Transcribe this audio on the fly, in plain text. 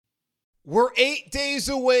We're 8 days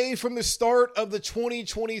away from the start of the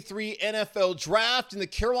 2023 NFL Draft, and the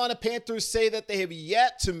Carolina Panthers say that they have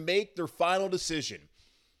yet to make their final decision.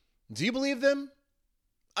 Do you believe them?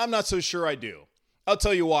 I'm not so sure I do. I'll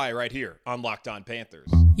tell you why right here on Locked On Panthers.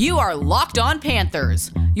 You are Locked On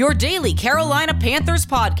Panthers, your daily Carolina Panthers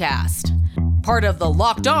podcast. Part of the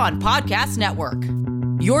Locked On Podcast Network,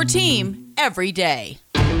 your team every day.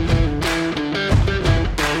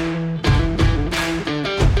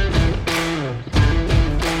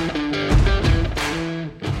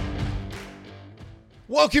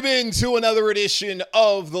 Welcome into another edition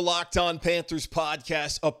of the Locked On Panthers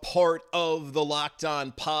podcast, a part of the Locked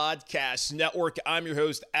On Podcast Network. I'm your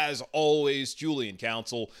host, as always, Julian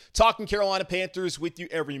Council, talking Carolina Panthers with you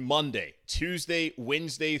every Monday, Tuesday,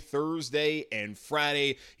 Wednesday, Thursday, and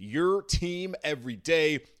Friday. Your team every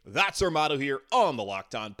day. That's our motto here on the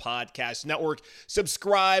Locked On Podcast Network.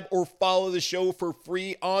 Subscribe or follow the show for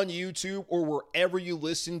free on YouTube or wherever you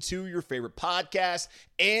listen to your favorite podcast.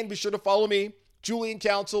 And be sure to follow me, Julian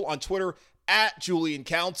Council, on Twitter at Julian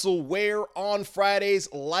Council, where on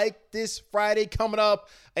Fridays, like this Friday coming up,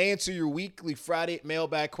 I answer your weekly Friday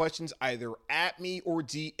mailbag questions either at me or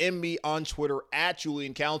DM me on Twitter at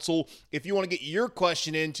Julian Council. If you want to get your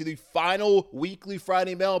question into the final weekly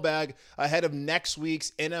Friday mailbag ahead of next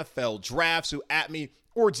week's NFL Draft, so at me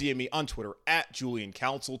or DM me on Twitter at Julian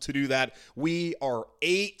Council. To do that, we are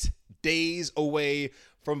 8 days away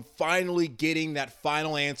from finally getting that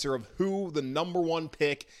final answer of who the number one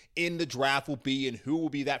pick in the draft will be and who will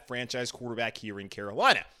be that franchise quarterback here in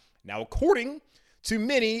Carolina. Now, according to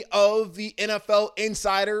many of the NFL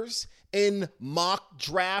insiders and mock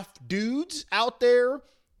draft dudes out there,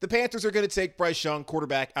 the Panthers are going to take Bryce Young,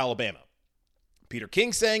 quarterback, Alabama. Peter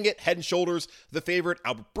King saying it, head and shoulders the favorite.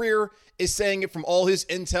 Albert Breer is saying it from all his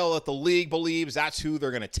intel that the league believes that's who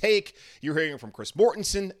they're going to take. You're hearing from Chris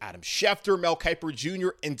Mortensen, Adam Schefter, Mel Kiper Jr.,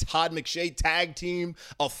 and Todd McShay tag team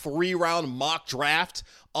a 3-round mock draft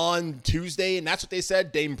on Tuesday, and that's what they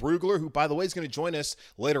said. Dane Brugler, who, by the way, is going to join us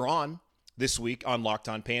later on this week on Locked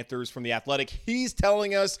On Panthers from The Athletic, he's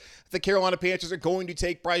telling us the Carolina Panthers are going to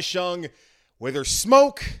take Bryce Young. Where there's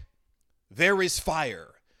smoke, there is fire.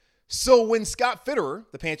 So when Scott Fitterer,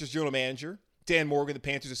 the Panthers general manager, Dan Morgan, the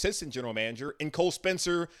Panthers assistant general manager, and Cole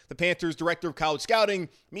Spencer, the Panthers director of college scouting,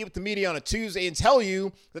 meet with the media on a Tuesday and tell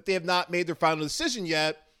you that they have not made their final decision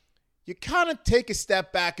yet, you kind of take a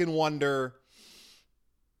step back and wonder,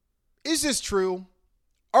 is this true?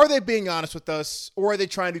 Are they being honest with us? Or are they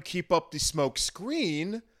trying to keep up the smoke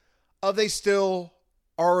screen of they still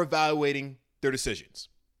are evaluating their decisions?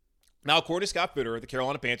 Now, according to Scott Fitterer, the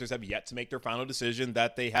Carolina Panthers have yet to make their final decision,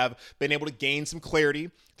 that they have been able to gain some clarity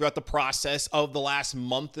throughout the process of the last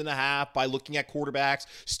month and a half by looking at quarterbacks,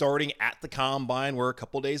 starting at the Combine, where a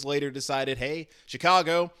couple days later decided, hey,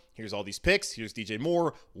 Chicago, here's all these picks. Here's DJ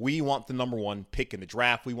Moore. We want the number one pick in the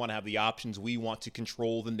draft. We want to have the options. We want to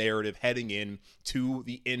control the narrative heading in to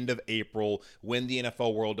the end of April when the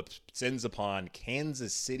NFL world descends upon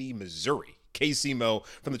Kansas City, Missouri. KC-Mo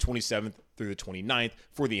from the 27th through the 29th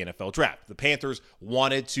for the NFL Draft. The Panthers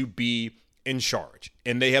wanted to be in charge,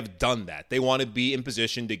 and they have done that. They want to be in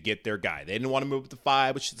position to get their guy. They didn't want to move up to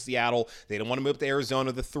 5, which is Seattle. They didn't want to move up to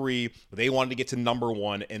Arizona, the 3. They wanted to get to number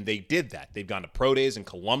 1, and they did that. They've gone to pro days in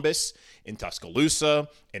Columbus, in Tuscaloosa,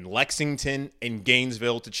 in Lexington, in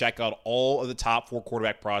Gainesville to check out all of the top 4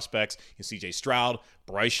 quarterback prospects in C.J. Stroud,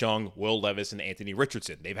 Bryce Young, Will Levis, and Anthony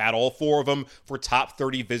Richardson. They've had all 4 of them for top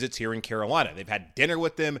 30 visits here in Carolina. They've had dinner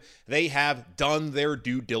with them. They have done their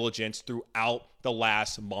due diligence throughout the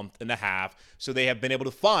last month and a half. So they have been able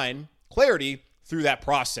to find clarity through that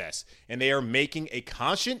process. And they are making a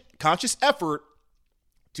conscious effort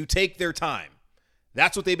to take their time.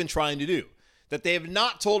 That's what they've been trying to do. That they have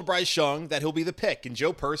not told Bryce Young that he'll be the pick. And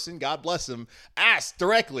Joe Person, God bless him, asked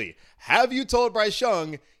directly, have you told Bryce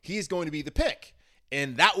Young he's going to be the pick?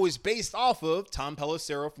 And that was based off of Tom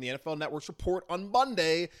Pelissero from the NFL Network's report on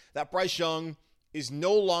Monday that Bryce Young is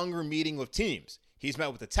no longer meeting with teams. He's met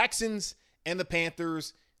with the Texans and the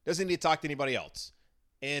Panthers, doesn't need to talk to anybody else.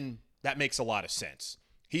 And that makes a lot of sense.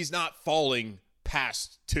 He's not falling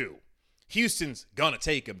past 2. Houston's going to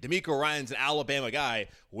take him. DeMeco Ryans an Alabama guy,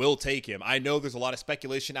 will take him. I know there's a lot of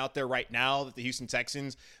speculation out there right now that the Houston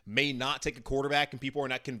Texans may not take a quarterback and people are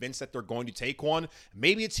not convinced that they're going to take one.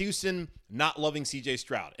 Maybe it's Houston not loving C.J.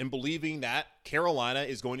 Stroud and believing that Carolina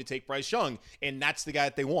is going to take Bryce Young, and that's the guy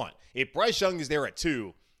that they want. If Bryce Young is there at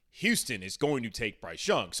 2, Houston is going to take Bryce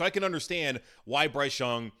Young. So I can understand why Bryce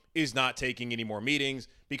Young is not taking any more meetings,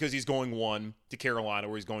 because he's going 1 to Carolina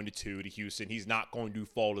or he's going to 2 to Houston. He's not going to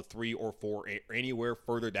fall to 3 or 4 or anywhere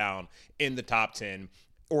further down in the top 10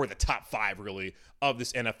 or the top 5 really of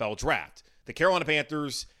this NFL draft. The Carolina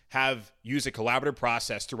Panthers have used a collaborative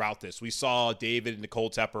process throughout this. We saw David and Nicole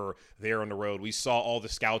Tepper there on the road. We saw all the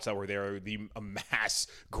scouts that were there, the mass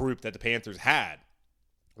group that the Panthers had,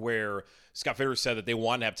 where Scott Fitterer said that they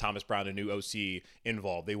wanted to have Thomas Brown, a new OC,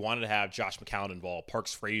 involved. They wanted to have Josh McCown involved,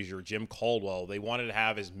 Parks Frazier, Jim Caldwell. They wanted to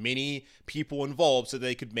have as many people involved so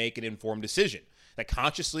they could make an informed decision. That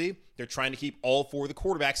consciously, they're trying to keep all 4 of the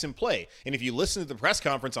quarterbacks in play. And if you listen to the press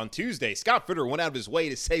conference on Tuesday, Scott Fitterer went out of his way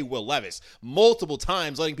to say Will Levis multiple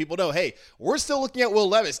times, letting people know, hey, we're still looking at Will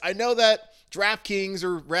Levis. I know that DraftKings,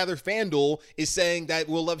 or rather FanDuel, is saying that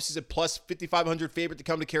Will Levis is a plus 5,500 favorite to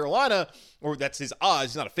come to Carolina, or that's his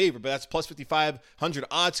odds. He's not a favorite, but that's plus 5,500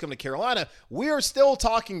 odds to come to Carolina. We are still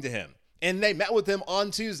talking to him, and they met with him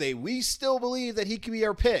on Tuesday. We still believe that he could be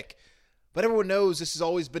our pick, but everyone knows this has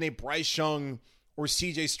always been a Bryce Young or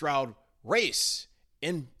CJ Stroud race,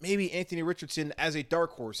 and maybe Anthony Richardson as a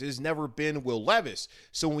dark horse. It has never been Will Levis.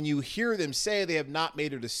 So when you hear them say they have not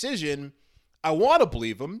made a decision, I want to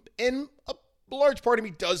believe them, and a large part of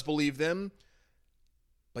me does believe them.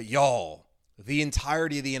 But y'all, the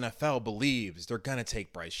entirety of the NFL believes they're going to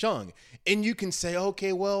take Bryce Young. And you can say,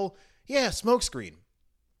 okay, well, yeah, smokescreen.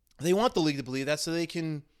 They want the league to believe that so they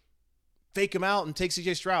can fake him out and take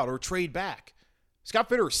CJ Stroud or trade back. Scott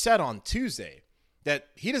Fitterer said on Tuesday that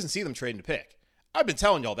he doesn't see them trading to pick. I've been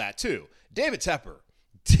telling y'all that too. David Tepper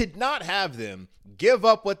did not have them give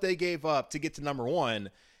up what they gave up to get to number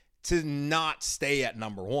 1 to not stay at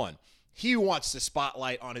number 1. He wants the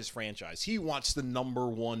spotlight on his franchise. He wants the number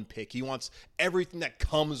 1 pick. He wants everything that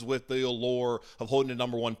comes with the allure of holding the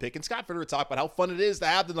number 1 pick. And Scott Fitterer talked about how fun it is to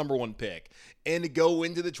have the number 1 pick and to go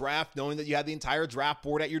into the draft knowing that you had the entire draft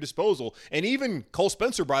board at your disposal. And even Cole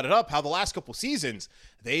Spencer brought it up, how the last couple seasons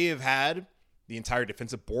they have had the entire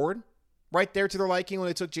defensive board right there to their liking when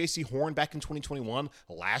they took J.C. Horn back in 2021.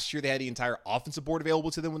 Last year, they had the entire offensive board available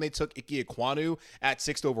to them when they took Ike Ekwonu at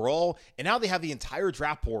 6th overall. And now they have the entire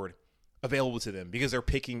draft board available to them because they're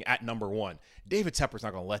picking at number 1. David Tepper's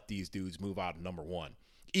not going to let these dudes move out of number 1,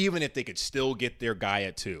 even if they could still get their guy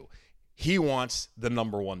at 2. He wants the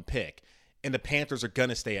number 1 pick, and the Panthers are going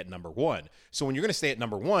to stay at number 1. So when you're going to stay at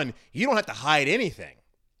number 1, you don't have to hide anything.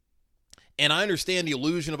 And I understand the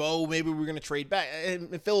illusion of, oh, maybe we're going to trade back.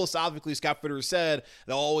 And philosophically, Scott Fitterer said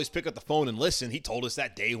they'll always pick up the phone and listen. He told us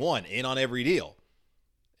that day 1, in on every deal.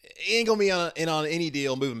 He ain't going to be in on any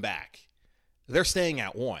deal moving back. They're staying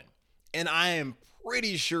at 1. And I am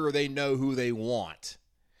pretty sure they know who they want,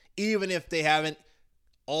 even if they haven't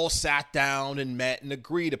all sat down and met and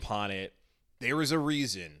agreed upon it. There is a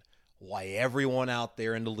reason why everyone out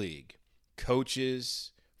there in the league,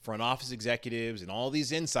 coaches, front office executives, and all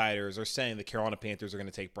these insiders are saying the Carolina Panthers are going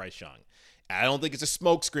to take Bryce Young. I don't think it's a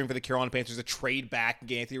smokescreen for the Carolina Panthers to trade back and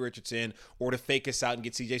get Anthony Richardson or to fake us out and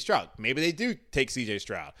get CJ Stroud. Maybe they do take CJ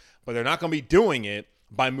Stroud, but they're not going to be doing it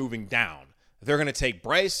by moving down. They're going to take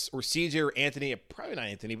Bryce or CJ or Anthony, probably not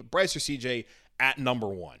Anthony, but Bryce or CJ at number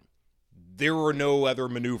 1. There are no other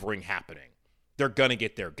maneuvering happening. They're going to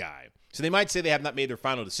get their guy. So they might say they have not made their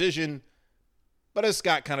final decision, but as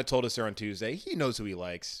Scott kind of told us there on Tuesday, he knows who he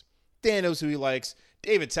likes. Dan knows who he likes.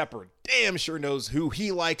 David Tepper damn sure knows who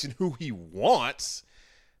he likes and who he wants.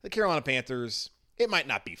 The Carolina Panthers, it might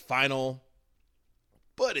not be final,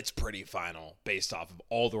 but it's pretty final based off of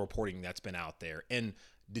all the reporting that's been out there. And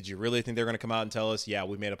did you really think they're going to come out and tell us, yeah,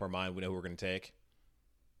 we made up our mind, we know who we're going to take?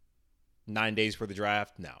 9 days for the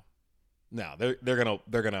draft? No, they're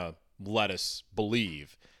gonna let us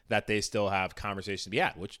believe that they still have conversations to be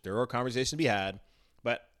had, which there are conversations to be had.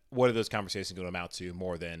 But what are those conversations going to amount to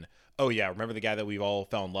more than, oh yeah, remember the guy that we've all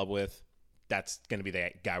fell in love with? That's going to be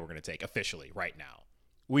the guy we're going to take officially right now.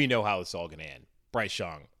 We know how this is all going to end. Bryce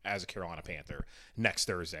Young as a Carolina Panther next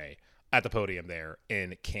Thursday at the podium there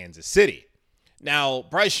in Kansas City. Now,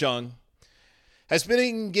 Bryce Young has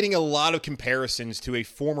been getting a lot of comparisons to a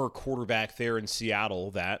former quarterback there in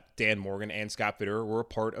Seattle that Dan Morgan and Scott Fitterer were a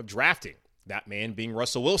part of drafting. That man being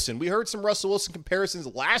Russell Wilson. We heard some Russell Wilson comparisons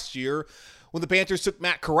last year when the Panthers took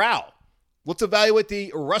Matt Corral. Let's evaluate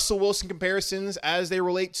the Russell Wilson comparisons as they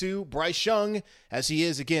relate to Bryce Young, as he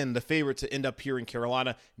is, again, the favorite to end up here in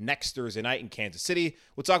Carolina next Thursday night in Kansas City.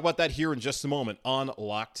 We'll talk about that here in just a moment on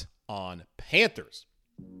Locked On Panthers.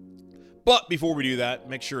 But before we do that,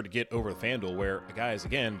 make sure to get over to FanDuel where, guys,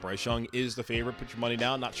 again, Bryce Young is the favorite. Put your money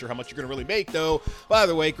down. Not sure how much you're going to really make, though. By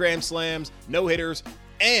the way, grand slams, no-hitters,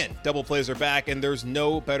 And double plays are back, and there's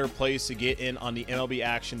no better place to get in on the MLB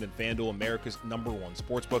action than FanDuel, America's #1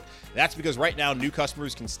 sportsbook. That's because right now, new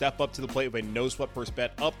customers can step up to the plate with a no-sweat first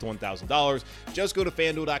bet up to $1,000. Just go to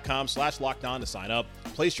FanDuel.com/lockedon to sign up,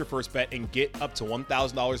 place your first bet, and get up to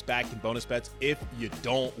 $1,000 back in bonus bets if you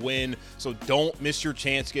don't win. So don't miss your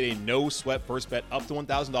chance to get a no-sweat first bet up to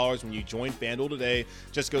 $1,000 when you join FanDuel today.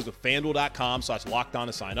 Just go to FanDuel.com/lockedon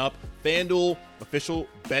to sign up. FanDuel, official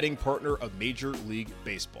betting partner of Major League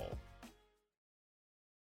Baseball.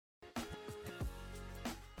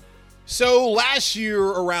 So last year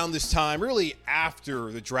around this time, really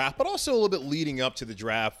after the draft, but also a little bit leading up to the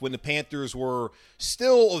draft, when the Panthers were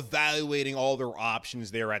still evaluating all their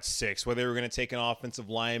options there at 6, whether they were going to take an offensive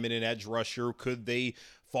lineman and edge rusher, could they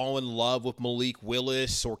fall in love with Malik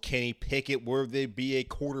Willis or Kenny Pickett, would they be a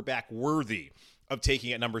quarterback worthy of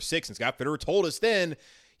taking at number 6? And Scott Fitterer told us then,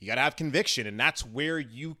 you got to have conviction, and that's where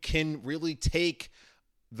you can really take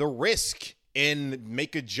the risk and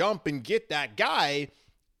make a jump and get that guy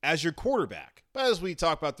as your quarterback. But as we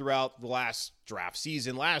talked about throughout the last draft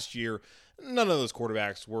season last year, none of those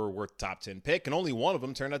quarterbacks were worth top 10 pick, and only one of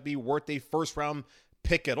them turned out to be worth a first-round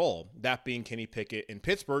pick at all, that being Kenny Pickett in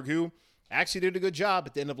Pittsburgh, who actually did a good job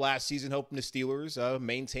at the end of last season, helping the Steelers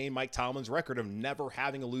maintain Mike Tomlin's record of never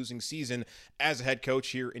having a losing season as a head coach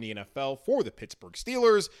here in the NFL for the Pittsburgh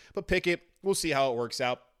Steelers. But Pickett, we'll see how it works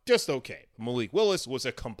out. Just okay. Malik Willis was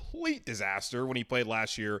a complete disaster when he played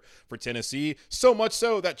last year for Tennessee. So much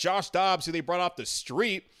so that Josh Dobbs, who they brought off the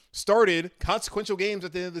street, started consequential games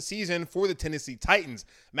at the end of the season for the Tennessee Titans.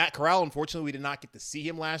 Matt Corral, unfortunately, we did not get to see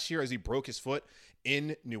him last year as he broke his foot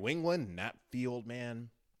in New England. And that field, man,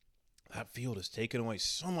 that field has taken away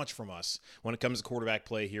so much from us when it comes to quarterback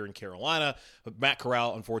play here in Carolina. But Matt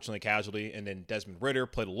Corral, unfortunately, casualty. And then Desmond Ridder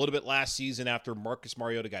played a little bit last season after Marcus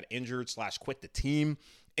Mariota got injured / quit the team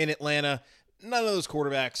in Atlanta. None of those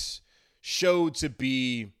quarterbacks showed to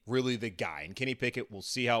be really the guy. And Kenny Pickett, we'll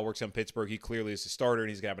see how it works in Pittsburgh. He clearly is the starter, and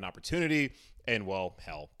he's going to have an opportunity. And, well,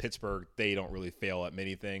 hell, Pittsburgh, they don't really fail at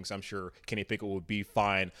many things. I'm sure Kenny Pickett would be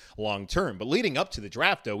fine long term. But leading up to the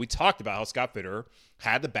draft, though, we talked about how Scott Fitterer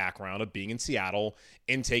had the background of being in Seattle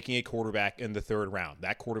and taking a quarterback in the 3rd round.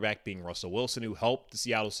 That quarterback being Russell Wilson, who helped the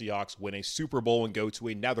Seattle Seahawks win a Super Bowl and go to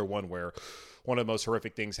another one where one of the most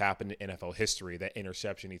horrific things happened in NFL history, that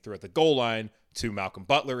interception he threw at the goal line to Malcolm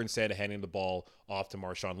Butler instead of handing the ball off to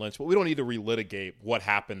Marshawn Lynch. But we don't need to relitigate what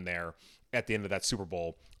happened there at the end of that Super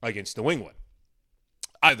Bowl against New England.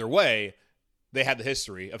 Either way, they had the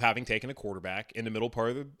history of having taken a quarterback in the middle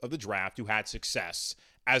part of the draft who had success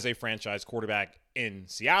as a franchise quarterback in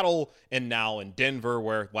Seattle and now in Denver,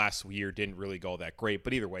 where last year didn't really go that great.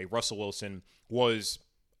 But either way, Russell Wilson was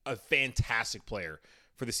a fantastic player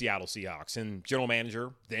for the Seattle Seahawks. And general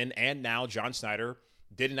manager then and now, John Snyder,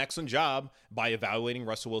 did an excellent job by evaluating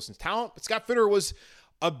Russell Wilson's talent. But Scott Fitterer was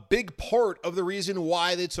a big part of the reason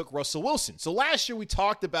why they took Russell Wilson. So last year we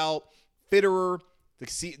talked about Fitterer,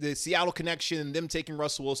 the Seattle connection, and them taking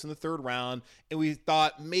Russell Wilson in the 3rd round. And we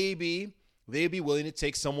thought maybe they'd be willing to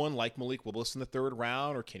take someone like Malik Willis in the 3rd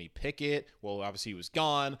round or Kenny Pickett. Well, obviously he was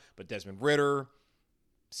gone, but Desmond Ridder,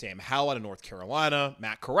 Sam Howell out of North Carolina,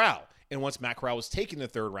 Matt Corral. And once Matt Corral was taken in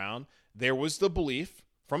the 3rd round, there was the belief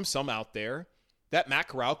from some out there that Matt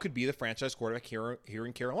Corral could be the franchise quarterback here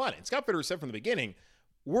in Carolina. And Scott Fitterer said from the beginning,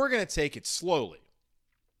 we're going to take it slowly.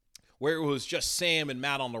 Where it was just Sam and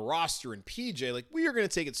Matt on the roster and PJ, like, we are going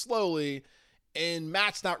to take it slowly, and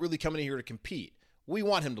Matt's not really coming in here to compete. We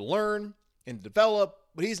want him to learn and develop,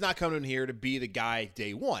 but he's not coming in here to be the guy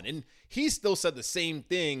day one. And he still said the same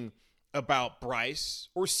thing about Bryce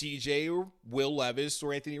or CJ or Will Levis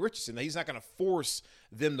or Anthony Richardson, that he's not going to force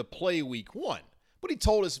them to play week 1. But he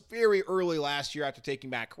told us very early last year after taking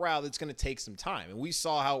Matt Corral that it's going to take some time. And we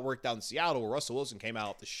saw how it worked out in Seattle, where Russell Wilson came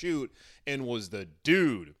out the chute and was the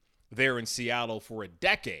dude there in Seattle for a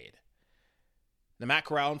decade. Now, Matt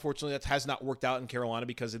Corral, unfortunately, that has not worked out in Carolina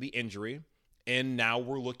because of the injury. And now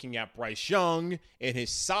we're looking at Bryce Young and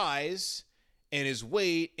his size and his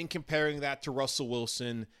weight and comparing that to Russell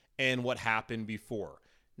Wilson and what happened before.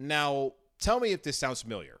 Now, tell me if this sounds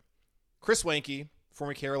familiar. Chris Weinke,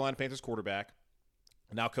 former Carolina Panthers quarterback,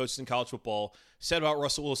 now coaches in college football, said about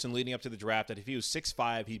Russell Wilson leading up to the draft that if he was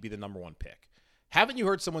 6'5", he'd be the number 1 pick. Haven't you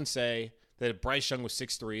heard someone say that if Bryce Young was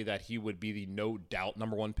 6'3", that he would be the no doubt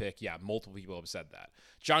number 1 pick? Yeah, multiple people have said that.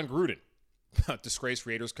 John Gruden, disgraced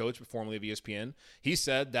Raiders coach, but formerly of ESPN, he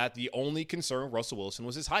said that the only concern with Russell Wilson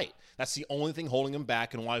was his height. That's the only thing holding him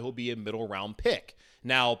back and why he'll be a middle round pick.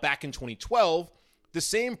 Now, back in 2012, the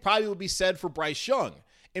same probably would be said for Bryce Young.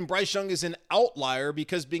 And Bryce Young is an outlier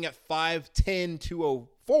because being at 5'10",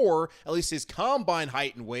 204, at least his combine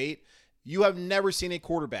height and weight, You have never seen a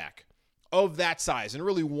quarterback of that size, and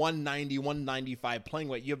really 190, 195 playing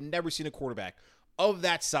weight. You have never seen a quarterback of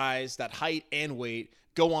that size, that height and weight,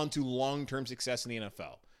 go on to long-term success in the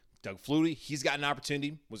NFL. Doug Flutie, he's got an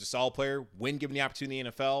opportunity, was a solid player, when given the opportunity in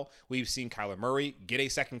the NFL. We've seen Kyler Murray get a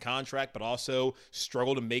second contract, but also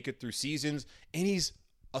struggle to make it through seasons. And he's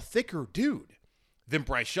a thicker dude than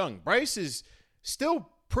Bryce Young. Bryce is still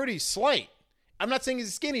pretty slight. I'm not saying he's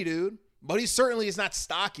a skinny dude, but he certainly is not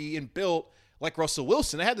stocky and built like Russell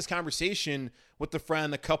Wilson. I had this conversation with a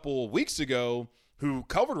friend a couple of weeks ago who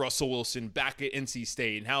covered Russell Wilson back at NC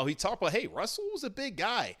State, and how he talked about, hey, Russell was a big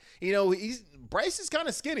guy. You know, Bryce is kind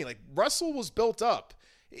of skinny. Like, Russell was built up.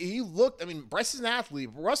 He looked, I mean, Bryce is an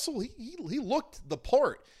athlete. Russell, he looked the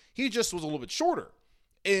part. He just was a little bit shorter.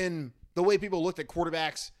 And the way people looked at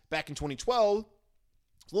quarterbacks back in 2012,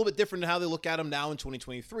 it's a little bit different than how they look at him now in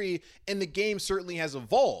 2023, and the game certainly has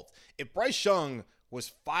evolved. If Bryce Young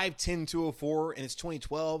was 5'10", 204, and it's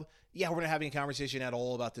 2012, yeah, we're not having a conversation at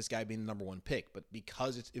all about this guy being the number one pick. But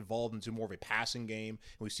because it's evolved into more of a passing game,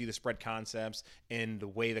 and we see the spread concepts and the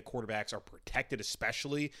way the quarterbacks are protected,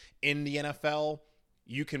 especially in the NFL,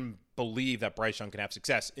 you can believe that Bryce Young can have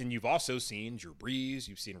success. And you've also seen Drew Brees,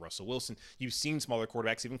 you've seen Russell Wilson, you've seen smaller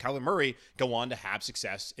quarterbacks, even Kyler Murray, go on to have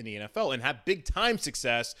success in the NFL and have big-time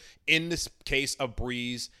success in this case of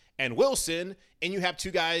Brees and Wilson. And you have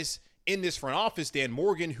two guys in this front office, Dan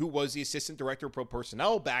Morgan, who was the assistant director of pro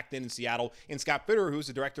personnel back then in Seattle, and Scott Fitter, who's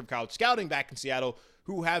the director of college scouting back in Seattle,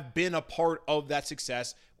 who have been a part of that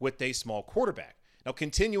success with a small quarterback. Now,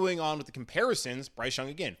 continuing on with the comparisons, Bryce Young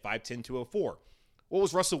again, 5'10", 204. What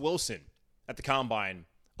was Russell Wilson at the Combine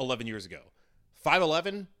 11 years ago?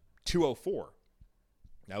 5'11", 204.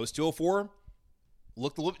 Now, his 204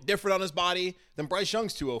 looked a little bit different on his body than Bryce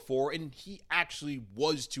Young's 204, and he actually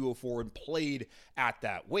was 204 and played at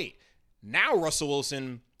that weight. Now Russell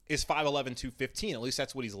Wilson is 5'11", 215. At least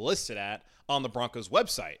that's what he's listed at on the Broncos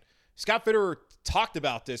website. Scott Fitter talked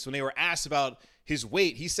about this when they were asked about his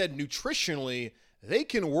weight. He said nutritionally, they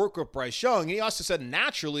can work with Bryce Young. And he also said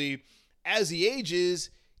naturally, as he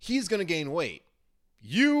ages, he's going to gain weight.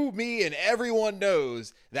 You, me, and everyone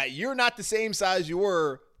knows that you're not the same size you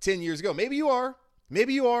were 10 years ago. Maybe you are.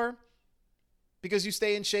 Maybe you are, because you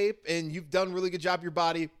stay in shape and you've done a really good job of your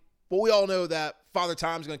body. But we all know that Father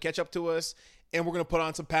Time's going to catch up to us, and we're going to put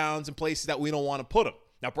on some pounds in places that we don't want to put them.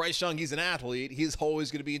 Now, Bryce Young, he's an athlete. He's always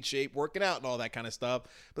going to be in shape, working out and all that kind of stuff.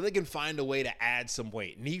 But they can find a way to add some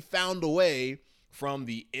weight. And he found a way from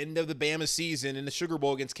the end of the Bama season in the Sugar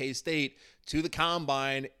Bowl against K-State to the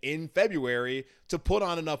Combine in February to put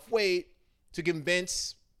on enough weight to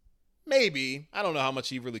convince, maybe, I don't know how much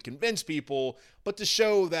he really convinced people, but to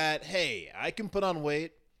show that, hey, I can put on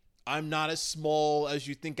weight. I'm not as small as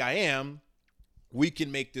you think I am. We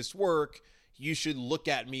can make this work. You should look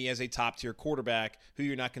at me as a top-tier quarterback who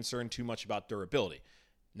you're not concerned too much about durability.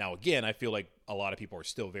 Now, again, I feel like a lot of people are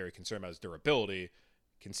still very concerned about his durability,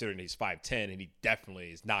 considering he's 5'10", and he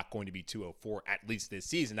definitely is not going to be 204 at least this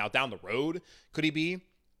season. Now, down the road, could he be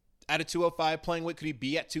at a 205 playing weight? Could he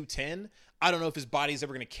be at 210? I don't know if his body's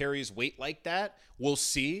ever going to carry his weight like that. We'll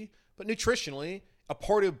see. But nutritionally, a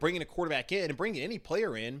part of bringing a quarterback in and bringing any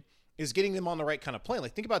player in is getting them on the right kind of plan.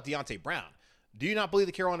 Like, think about Deontay Brown. Do you not believe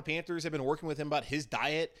the Carolina Panthers have been working with him about his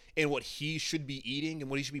diet and what he should be eating and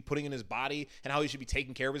what he should be putting in his body and how he should be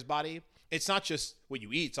taking care of his body? It's not just what you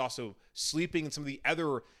eat. It's also sleeping and some of the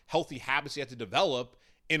other healthy habits you have to develop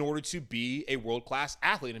in order to be a world-class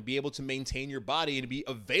athlete and be able to maintain your body and be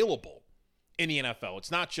available in the NFL. It's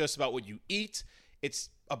not just about what you eat. It's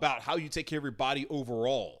about how you take care of your body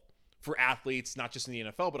overall for athletes, not just in the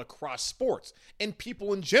NFL, but across sports and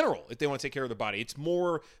people in general, if they want to take care of their body. It's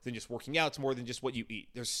more than just working out. It's more than just what you eat.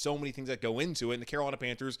 There's so many things that go into it. And the Carolina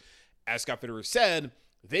Panthers, as Scott Fitter said,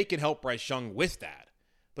 they can help Bryce Young with that.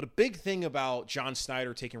 But a big thing about John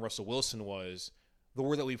Snyder taking Russell Wilson was the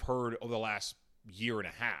word that we've heard over the last year and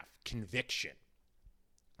a half, conviction.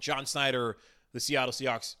 John Snyder, the Seattle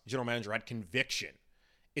Seahawks general manager, had conviction.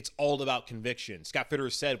 It's all about conviction. Scott Fitter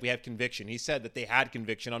said we have conviction. He said that they had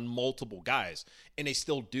conviction on multiple guys, and they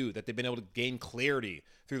still do, that they've been able to gain clarity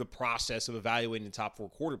through the process of evaluating the top four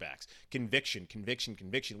quarterbacks. Conviction, conviction,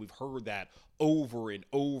 conviction. We've heard that over and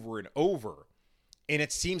over and over. And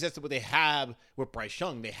it seems that's what they have with Bryce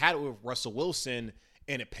Young. They had it with Russell Wilson,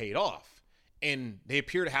 and it paid off. And they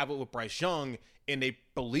appear to have it with Bryce Young, and they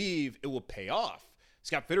believe it will pay off.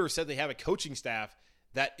 Scott Fitter said they have a coaching staff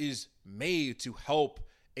that is made to help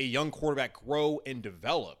a young quarterback grow and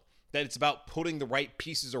develop, that it's about putting the right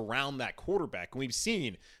pieces around that quarterback. And we've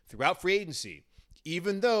seen throughout free agency,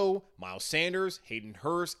 even though Miles Sanders, Hayden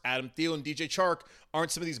Hurst, Adam Thielen, DJ Chark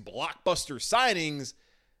aren't some of these blockbuster signings,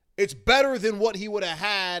 It's better than what he would have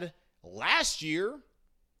had last year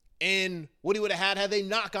and what he would have had they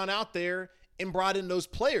not gone out there and brought in those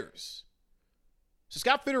players. So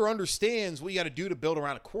Scott Fitter understands what you got to do to build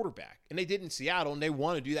around a quarterback. And they did in Seattle, and they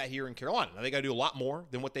want to do that here in Carolina. Now, they got to do a lot more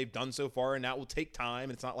than what they've done so far, and that will take time.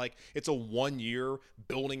 And it's not like it's a 1-year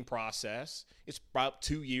building process. It's about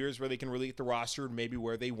 2 years where they can really get the roster maybe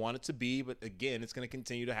where they want it to be. But again, it's going to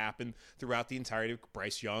continue to happen throughout the entirety of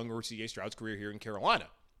Bryce Young or C.J. Stroud's career here in Carolina.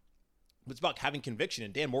 But it's about having conviction,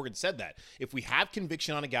 and Dan Morgan said that. If we have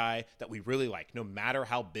conviction on a guy that we really like, no matter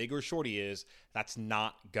how big or short he is, that's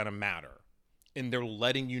not going to matter. And they're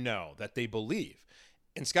letting you know that they believe.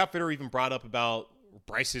 And Scott Fitter even brought up about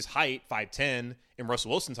Bryce's height, 5'10", and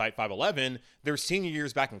Russell Wilson's height, 5'11", their senior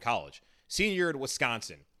years back in college. Senior year at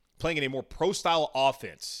Wisconsin, playing in a more pro-style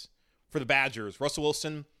offense for the Badgers. Russell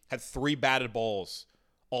Wilson had 3 batted balls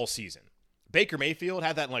all season. Baker Mayfield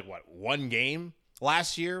had that in one game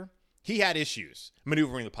last year. He had issues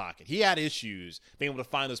maneuvering the pocket. He had issues being able to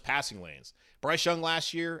find those passing lanes. Bryce Young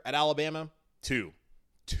last year at Alabama, 2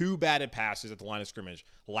 batted passes at the line of scrimmage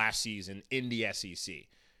last season in the SEC.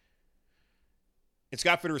 And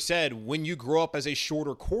Scott Fitter said, when you grow up as a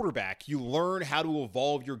shorter quarterback, you learn how to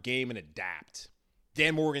evolve your game and adapt.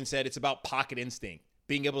 Dan Morgan said it's about pocket instinct,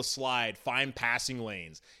 being able to slide, find passing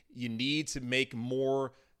lanes. You need to make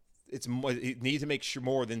more. You need to make sure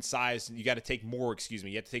more than size. You got to take more,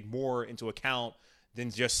 You have to take more into account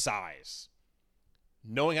than just size.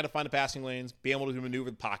 Knowing how to find the passing lanes, being able to maneuver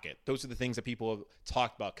the pocket. Those are the things that people have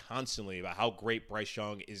talked about constantly about how great Bryce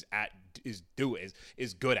Young is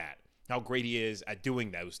good at. How great he is at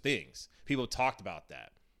doing those things. People have talked about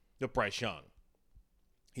that. But Bryce Young,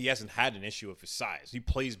 he hasn't had an issue with his size. He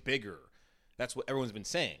plays bigger. That's what everyone's been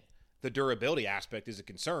saying. The durability aspect is a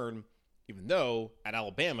concern, even though at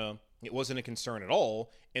Alabama, it wasn't a concern at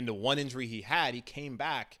all. And the one injury he had, he came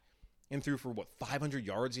back and threw for 500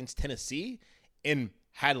 yards against Tennessee and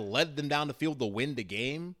had led them down the field to win the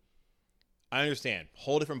game. I understand.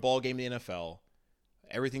 Whole different ball game in the NFL.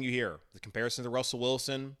 Everything you hear, the comparison to Russell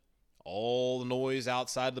Wilson, all the noise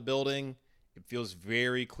outside the building, it feels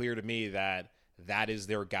very clear to me that that is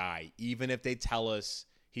their guy, even if they tell us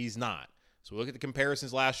he's not. So we look at the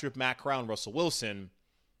comparisons last year with Matt Corral and Russell Wilson.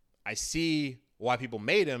 I see why people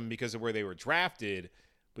made him because of where they were drafted.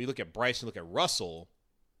 But you look at Bryce and look at Russell,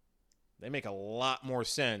 they make a lot more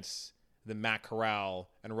sense than Matt Corral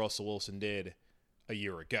and Russell Wilson did a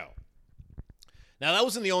year ago. Now, that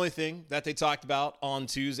wasn't the only thing that they talked about on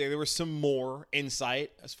Tuesday. There was some more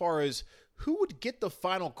insight as far as who would get the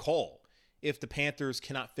final call if the Panthers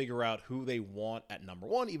cannot figure out who they want at number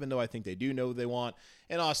 1, even though I think they do know who they want.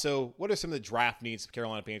 And also, what are some of the draft needs the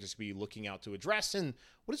Carolina Panthers to be looking out to address? And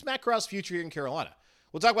what is Matt Corral's future here in Carolina?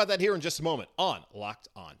 We'll talk about that here in just a moment on Locked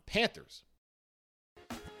On Panthers.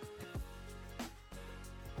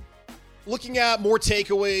 Looking at more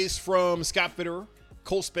takeaways from Scott Fitter,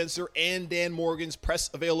 Cole Spencer, and Dan Morgan's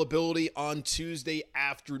press availability on Tuesday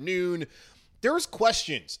afternoon, there's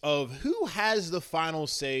questions of who has the final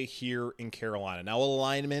say here in Carolina. Now,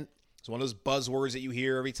 alignment is one of those buzzwords that you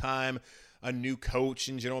hear every time a new coach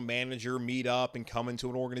and general manager meet up and come into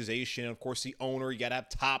an organization. And of course, the owner, you got to have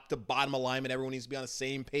top to bottom alignment. Everyone needs to be on the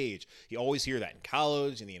same page. You always hear that in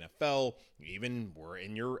college, in the NFL, even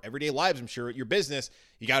in your everyday lives, I'm sure, at your business.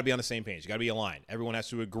 You got to be on the same page. You got to be aligned. Everyone has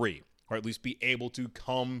to agree, or at least be able to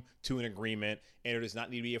come to an agreement, and there does not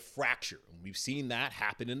need to be a fracture. We've seen that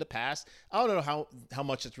happen in the past. I don't know how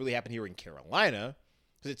much that's really happened here in Carolina,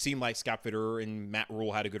 because it seemed like Scott Fitter and Matt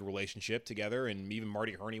Rule had a good relationship together, and even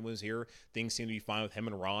Marty Herney was here. Things seem to be fine with him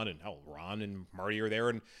and Ron, and Ron and Marty are there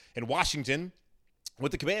in Washington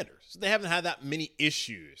with the Commanders. So they haven't had that many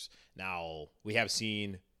issues. Now, we have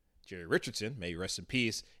seen Jerry Richardson, may he rest in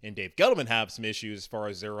peace, and Dave Gettleman have some issues as far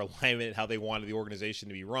as their alignment, how they wanted the organization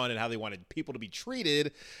to be run, and how they wanted people to be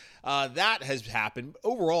treated. That has happened.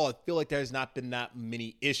 Overall, I feel like there's not been that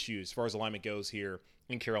many issues as far as alignment goes here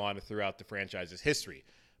in Carolina throughout the franchise's history.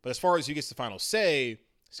 But as far as who gets the final say,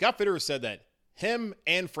 Scott Fitter has said that him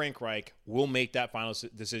and Frank Reich will make that final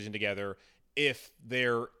decision together if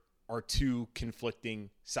there are two conflicting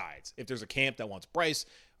sides. If there's a camp that wants Bryce,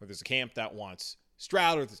 or there's a camp that wants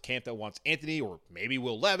Stroud, or there's a camp that wants Anthony, or maybe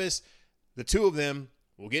Will Levis, the two of them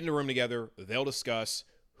will get in a room together. They'll discuss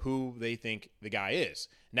who they think the guy is.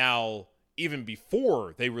 Now, even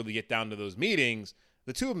before they really get down to those meetings,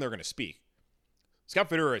 the two of them, they're going to speak. Scott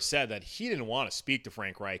Fitter has said that he didn't want to speak to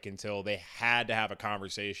Frank Reich until they had to have a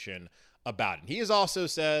conversation about it. He has also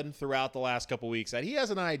said throughout the last couple weeks that he has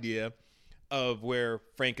an idea of where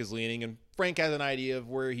Frank is leaning, and Frank has an idea of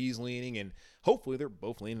where he's leaning, and hopefully they're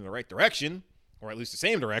both leaning in the right direction or at least the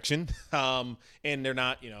same direction, and they're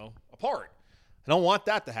not, apart. I don't want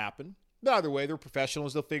that to happen. But either way, they're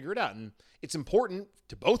professionals. They'll figure it out. And it's important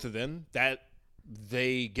to both of them that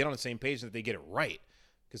they get on the same page, that they get it right.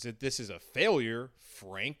 Because if this is a failure,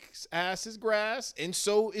 Frank's ass is grass, and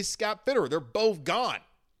so is Scott Fitterer. They're both gone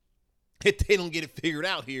if they don't get it figured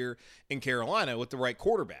out here in Carolina with the right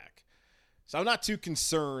quarterback. So I'm not too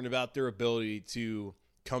concerned about their ability to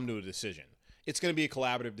come to a decision. It's going to be a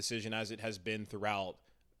collaborative decision, as it has been throughout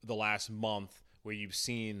the last month, where you've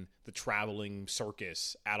seen the traveling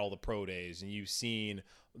circus at all the pro days, and you've seen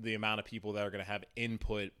the amount of people that are going to have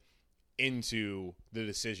input into the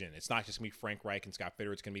decision. It's not just going to be Frank Reich and Scott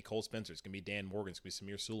Fitterer. It's going to be Cole Spencer. It's going to be Dan Morgan. It's going to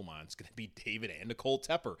be Samir Suleiman. It's going to be David and Nicole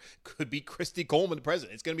Tepper. Could be Christy Coleman, the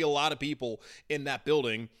president. It's going to be a lot of people in that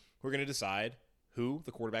building who are going to decide who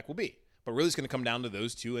the quarterback will be. But really, it's going to come down to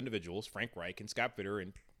those two individuals, Frank Reich and Scott Fitterer,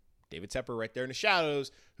 and David Tepper right there in the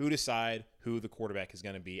shadows, who decide who the quarterback is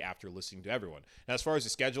going to be after listening to everyone. Now, as far as the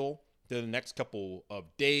schedule, the next couple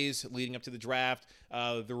of days leading up to the draft,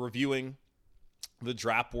 they're reviewing the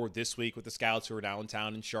draft board this week with the scouts who are now in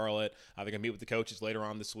town in Charlotte. They're going to meet with the coaches later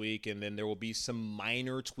on this week, and then there will be some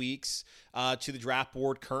minor tweaks to the draft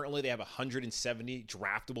board. Currently, they have 170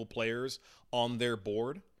 draftable players on their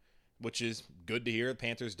board, which is good to hear. The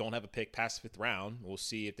Panthers don't have a pick past the 5th round. We'll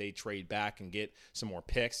see if they trade back and get some more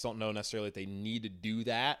picks. Don't know necessarily if they need to do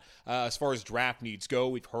that. As far as draft needs go,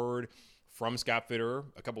 we've heard from Scott Fitterer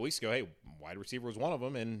a couple weeks ago, hey, wide receiver was one of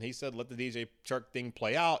them, and he said let the DJ Chark thing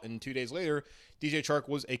play out, and 2 days later, DJ Chark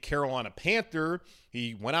was a Carolina Panther.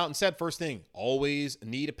 He went out and said, first thing, always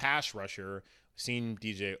need a pass rusher. Seen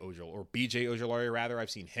BJ Ojulari, rather. I've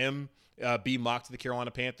seen him be mocked to the Carolina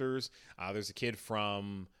Panthers. There's a kid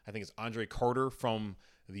from, I think it's Andre Carter from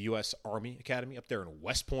the U.S. Army Academy up there in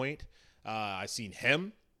West Point. I've seen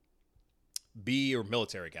him or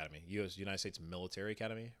Military Academy, United States Military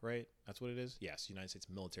Academy, right? That's what it is? Yes, United States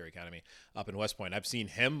Military Academy up in West Point. I've seen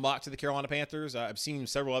him mocked to the Carolina Panthers. I've seen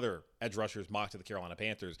several other edge rushers mocked to the Carolina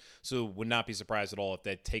Panthers, so would not be surprised at all if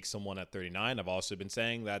they take someone at 39. I've also been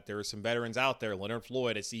saying that there are some veterans out there. Leonard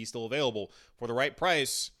Floyd, I see he's still available for the right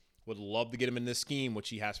price. Would love to get him in this scheme, which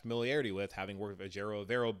he has familiarity with, having worked with Ejiro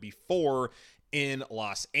Evero before in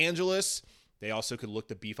Los Angeles. They also could look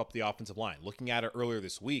to beef up the offensive line. Looking at it earlier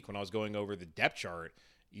this week when I was going over the depth chart,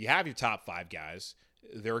 you have your top 5 guys.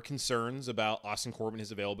 There are concerns about Austin Corbin,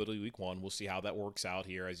 his availability week 1. We'll see how that works out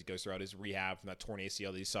here as he goes throughout his rehab from that torn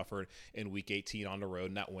ACL that he suffered in week 18 on the road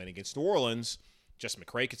and that win against New Orleans. Justin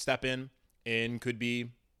McCray could step in and could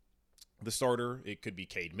be the starter. It could be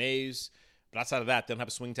Cade Mays. But outside of that, they don't have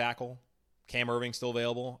a swing tackle. Cam Irving still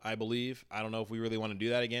available, I believe. I don't know if we really want to do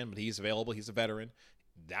that again, but he's available. He's a veteran.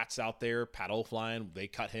 That's out there. Pat Elflein, they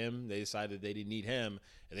cut him. They decided they didn't need him.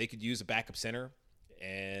 And they could use a backup center,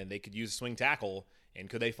 and they could use a swing tackle. And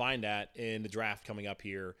could they find that in the draft coming up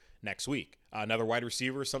here next week? Another wide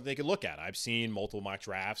receiver is something they could look at. I've seen multiple mock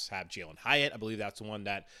drafts have Jalen Hyatt. I believe that's the one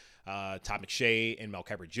that Todd McShay and Mel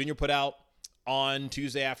Kiper Jr. put out on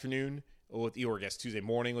Tuesday afternoon, or I guess Tuesday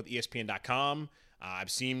morning with ESPN.com.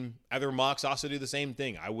 I've seen other mocks also do the same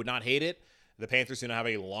thing. I would not hate it. The Panthers are going to have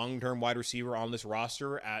a long-term wide receiver on this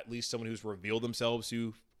roster, at least someone who's revealed themselves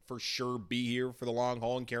to for sure be here for the long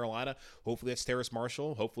haul in Carolina. Hopefully it's Terrace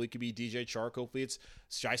Marshall. Hopefully it could be DJ Chark. Hopefully it's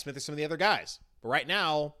Shi Smith or some of the other guys. But right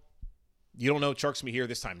now, you don't know if Chark's going to be here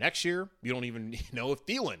this time next year. You don't even know if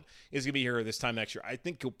Thielen is going to be here this time next year. I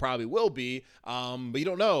think he probably will be, but you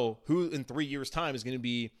don't know who in 3 years' time is going to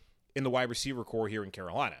be in the wide receiver core here in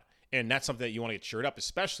Carolina. And that's something that you want to get shored up,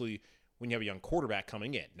 especially when you have a young quarterback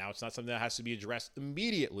coming in. Now, it's not something that has to be addressed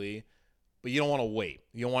immediately, but you don't want to wait.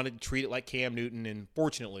 You don't want to treat it like Cam Newton. And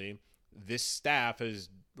fortunately, this staff has,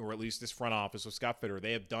 or at least this front office with Scott Fitterer,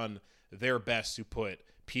 they have done their best to put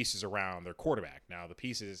pieces around their quarterback. Now, the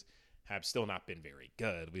pieces have still not been very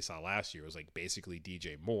good. We saw last year it was like basically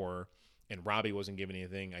DJ Moore, and Robbie wasn't given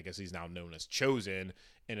anything. I guess he's now known as chosen.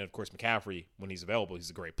 And, of course, McCaffrey, when he's available,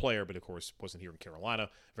 he's a great player, but, of course, wasn't here in Carolina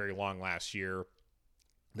very long last year.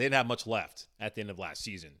 They didn't have much left at the end of last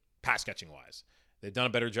season, pass catching wise. They've done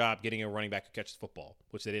a better job getting a running back who catches football,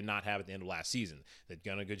 which they did not have at the end of last season. They've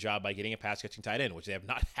done a good job by getting a pass catching tight end, which they have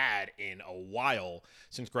not had in a while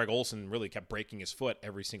since Greg Olsen really kept breaking his foot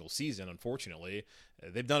every single season, unfortunately.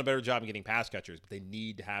 They've done a better job in getting pass catchers, but they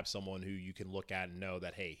need to have someone who you can look at and know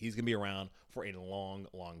that, hey, he's going to be around for a long,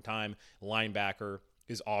 long time. Linebacker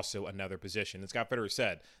is also another position. And Scott Fitterer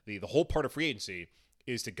said the whole part of free agency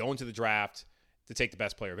is to go into the draft to take the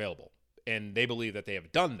best player available. And they believe that they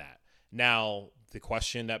have done that. Now, the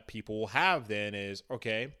question that people will have then is,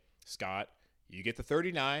 okay, Scott, you get the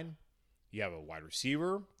 39. You have a wide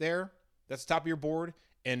receiver there. That's the top of your board.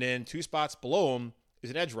 And then 2 spots below him is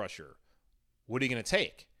an edge rusher. What are you going to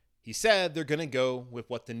take? He said they're going to go with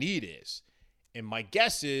what the need is. And my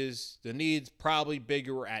guess is the need's probably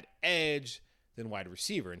bigger at edge than wide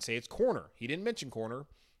receiver. And say it's corner. He didn't mention corner.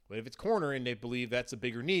 But if it's corner and they believe that's a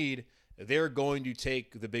bigger need, they're going to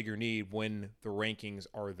take the bigger need when the rankings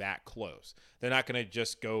are that close. They're not going to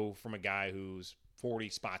just go from a guy who's 40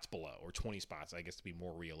 spots below or 20 spots, I guess, to be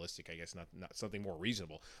more realistic. I guess not something more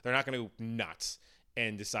reasonable. They're not going to go nuts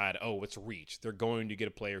and decide, oh, it's reach. They're going to get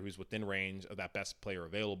a player who's within range of that best player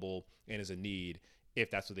available and is a need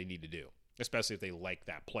if that's what they need to do, especially if they like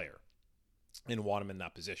that player and want him in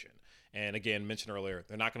that position. And again, mentioned earlier,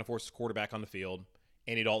 they're not going to force the quarterback on the field.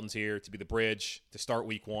 Andy Dalton's here to be the bridge to start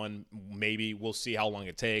week 1. Maybe we'll see how long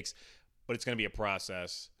it takes, but it's going to be a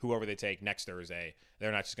process. Whoever they take next Thursday,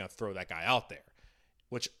 they're not just going to throw that guy out there,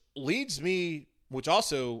 which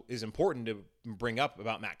also is important to bring up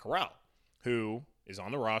about Matt Corral, who is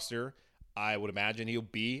on the roster. I would imagine he'll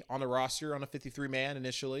be on the roster on a 53-man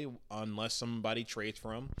initially, unless somebody trades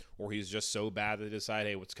for him or he's just so bad that they decide,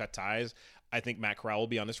 hey, let's cut ties. I think Matt Corral will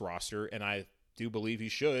be on this roster, and I do believe he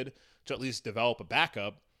should, to at least develop a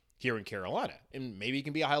backup here in Carolina. And maybe he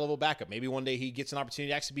can be a high-level backup. Maybe one day he gets an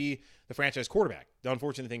opportunity to actually be the franchise quarterback. The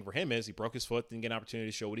unfortunate thing for him is he broke his foot, didn't get an opportunity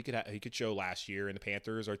to show what he could show last year, and the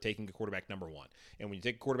Panthers are taking a quarterback number 1. And when you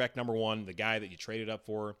take a quarterback number 1, the guy that you traded up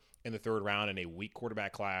for in the 3rd round in a weak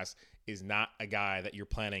quarterback class is not a guy that you're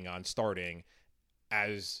planning on starting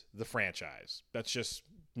as the franchise. That's just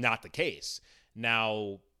not the case.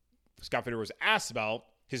 Now, Scott Fitter was asked about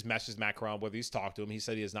his message, Matt Corral, whether he's talked to him. He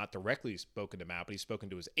said he has not directly spoken to Matt, but he's spoken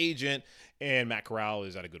to his agent, and Matt Corral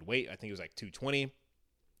is at a good weight. I think he was like 220.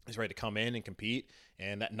 He's ready to come in and compete,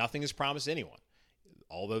 and that nothing is promised to anyone.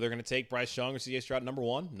 Although they're going to take Bryce Young or C.J. Stroud number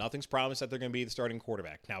 1, nothing's promised that they're going to be the starting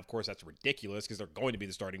quarterback. Now, of course, that's ridiculous because they're going to be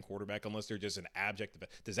the starting quarterback unless they're just an abject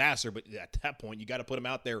disaster. But at that point, you got to put them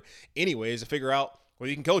out there anyways to figure out whether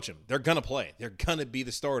you can coach them. They're going to play. They're going to be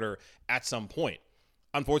the starter at some point.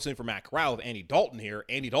 Unfortunately for Matt Corral with Andy Dalton here,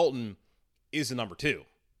 Andy Dalton is the number 2.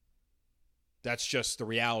 That's just the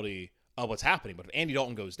reality of what's happening. But if Andy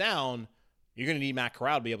Dalton goes down, you're going to need Matt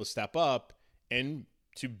Corral to be able to step up and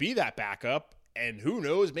to be that backup. And who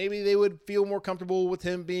knows, maybe they would feel more comfortable with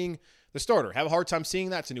him being the starter. Have a hard time seeing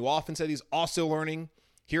that. It's a new offense that he's also learning.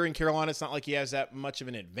 Here in Carolina, it's not like he has that much of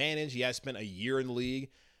an advantage. He has spent a year in the league,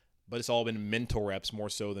 but it's all been mental reps more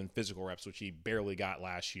so than physical reps, which he barely got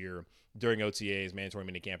last year during OTAs, mandatory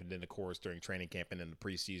minicamp, and then, of course, during training camp and in the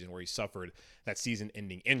preseason where he suffered that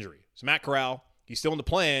season-ending injury. So Matt Corral, he's still in the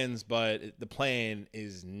plans, but the plan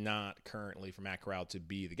is not currently for Matt Corral to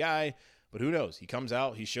be the guy. But who knows? He comes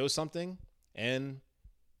out, he shows something, and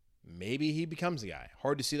maybe he becomes the guy.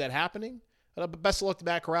 Hard to see that happening. But best of luck to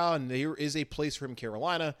Matt Corral, and there is a place for him in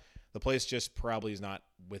Carolina. The place just probably is not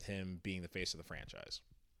with him being the face of the franchise.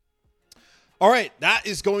 All right, that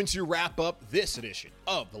is going to wrap up this edition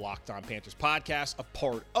of the Locked On Panthers podcast, a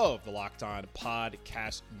part of the Locked On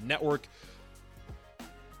Podcast Network,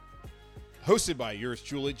 hosted by yours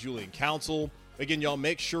truly, Julian Council. Again, y'all,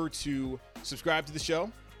 make sure to subscribe to the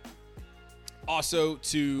show. Also,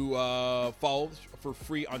 to follow for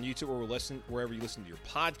free on YouTube or wherever you listen to your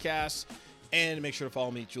podcasts. And make sure to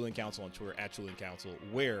follow me, Julian Council, on Twitter, at Julian Council,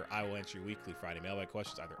 where I will answer your weekly Friday mailbag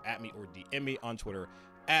questions either at me or DM me on Twitter,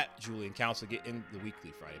 at Julian Council. Get in the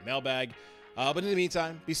weekly Friday mailbag. But in the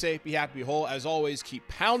meantime, be safe, be happy, be whole. As always, keep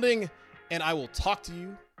pounding, and I will talk to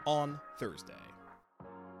you on Thursday.